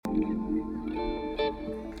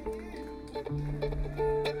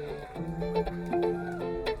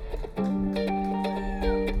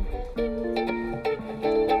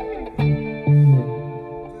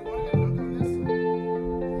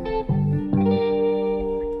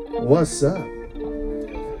What's up?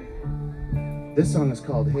 This song is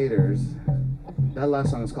called Haterz. That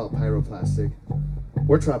last song is called Pyroplastique.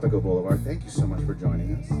 We're Tropical Boulevard. Thank you so much for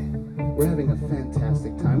joining us. We're having a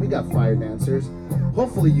fantastic time. We got fire dancers.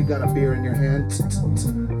 Hopefully you got a beer in your hand.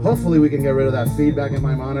 Hopefully we can get rid of that feedback in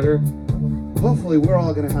my monitor. Hopefully we're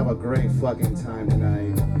all gonna have a great fucking time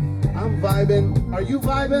tonight. I'm vibing. Are you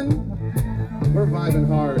vibing? We're vibing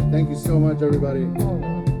hard. Thank you so much, everybody.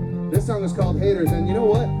 This song is called Haterz, and you know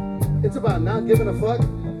what? It's about not giving a fuck.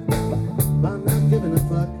 About not giving a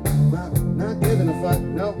fuck. About not giving a fuck.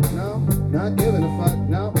 No, not giving a fuck.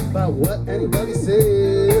 No, about what anybody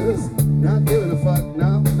says. Not giving a fuck.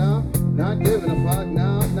 No, not giving a fuck.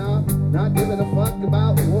 No, not giving a fuck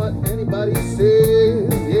about what anybody says.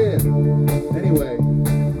 Yeah. Anyway,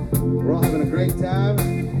 we're all having a great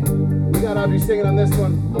time. We got Audrey singing on this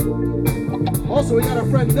one. Also, we got our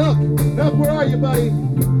friend Nook. Nook, where are you, buddy?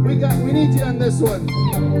 We need you on this one.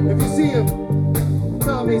 If you see him,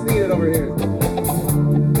 tell him he's needed over here.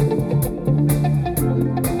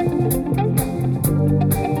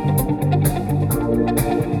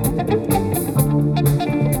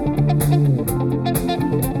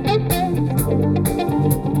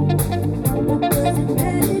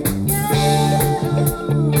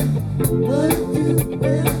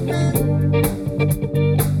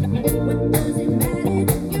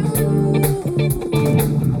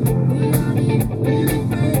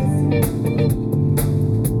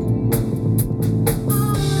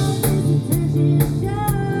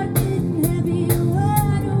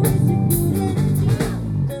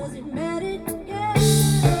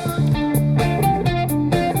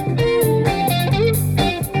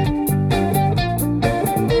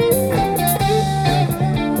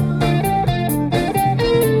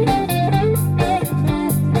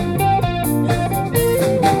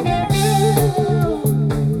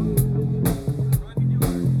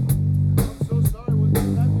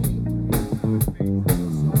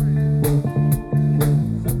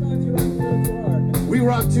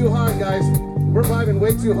 Too hard, guys. We're vibing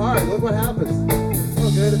way too hard. Look what happens.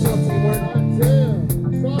 Oh, good. It's all teamwork. Damn.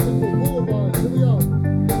 Tropical Boulevard. Here we go.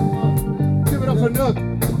 Give it up for Nook.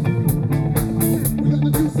 We got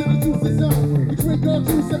the juice and the juice is out. We drink our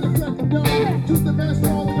juice and the crack them down. Juice the master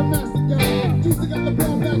all in the master down. Juice got the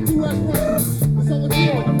brown back to as well. It's all a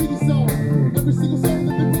deal, a mini song. Every single song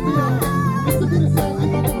that they put me on. It's the beat song in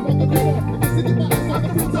my mom on the floor. If you see the box on the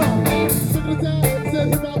front door. Took it down, said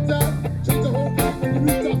him out down. Change the whole game when you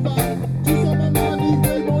reach top five. Juice on my mind, need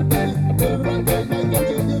way more digits. Put it right there, like no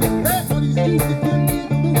just did it. Money's juice to give me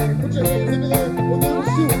the loot. Put your hands in the air, we'll never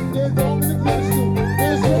shoot. They're wrong in the clash too.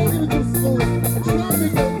 They're strong in the juice is loose.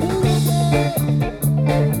 Tropical Boulevard.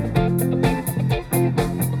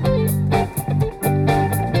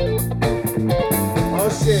 Oh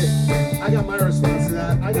shit, I got my response to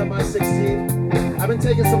that. I got my 16. I've been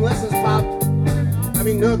taking some lessons, Pop. I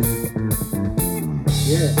mean, Nook.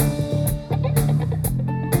 Yeah.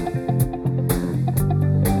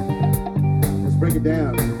 Let's break it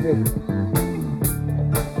down. Hey.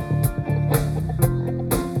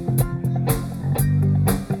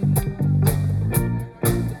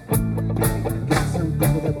 Got some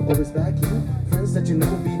people that will always back you. Friends that you know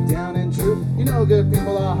will be down and true. You know good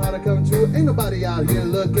people are hard to come true. Ain't nobody out here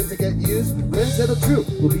looking to get used. Friends that are true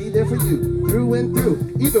will be there for you through and through.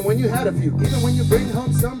 Even when you had a few. Even when you bring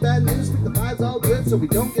home some bad news. Keep the vibes all good so we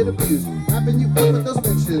don't get abused. Happen you up at those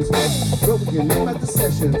mentions. Wrote with your name at the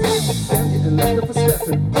sessions. Stand getting left for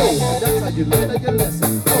stepping. Oh, that's how you learn your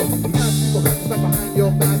lesson. Oh, you got people that stuck behind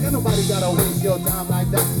your back. Ain't nobody gotta waste your time like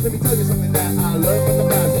that. Let me tell you something that I learned from the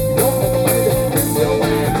past. You don't know nobody that gets your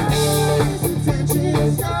ass.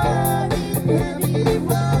 Intentions started heavy.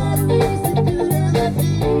 What we used to do to the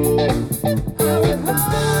beat. I would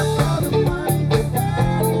hard for the money to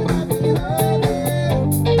stand in the behind it.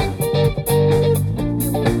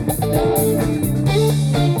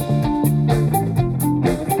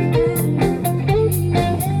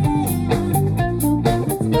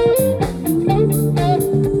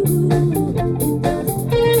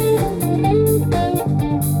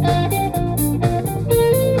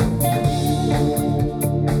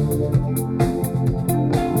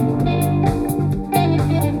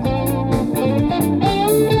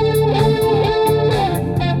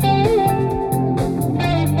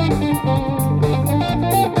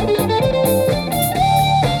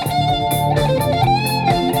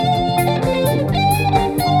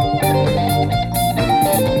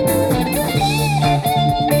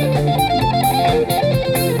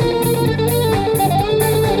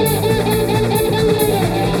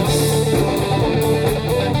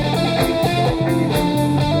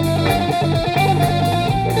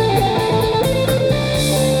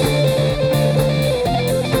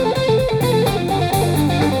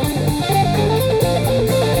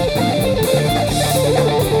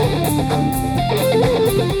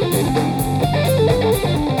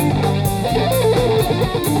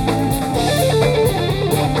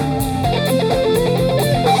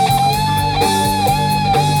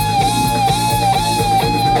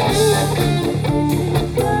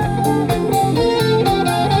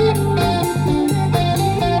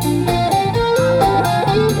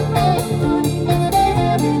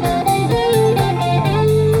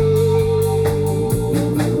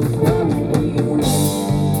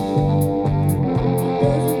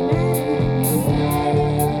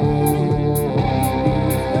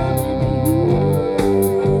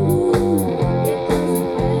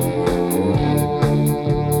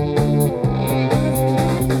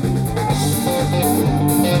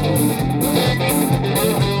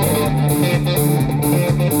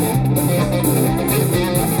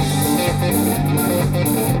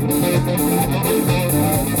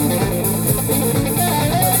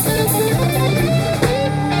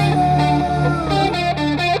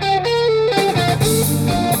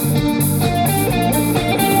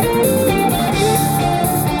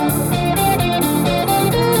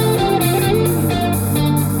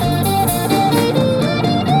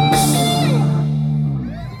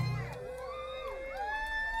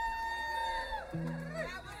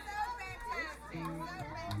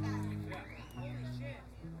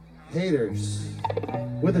 Haterz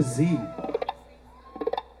with a Z.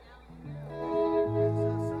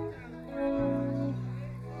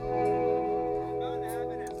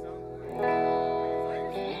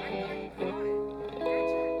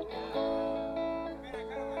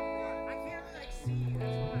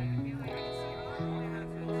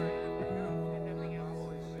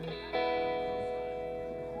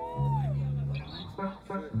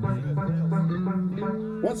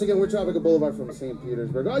 Once again, we're Tropical Boulevard from St.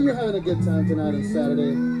 Petersburg. Oh, you're having a good time tonight on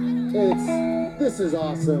Saturday. This is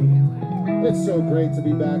awesome. It's so great to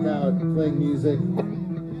be back out playing music.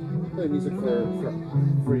 Playing music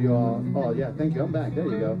for you all. Oh yeah, thank you. I'm back. There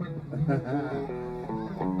you go.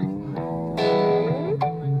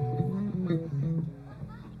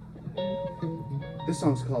 This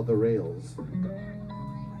song's called The Rails.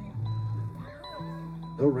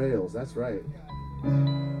 The Rails, that's right.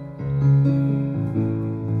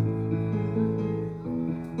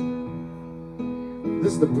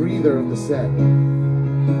 This is the breather of the set.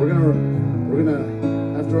 We're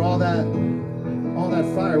gonna after all that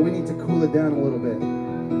fire, we need to cool it down a little bit.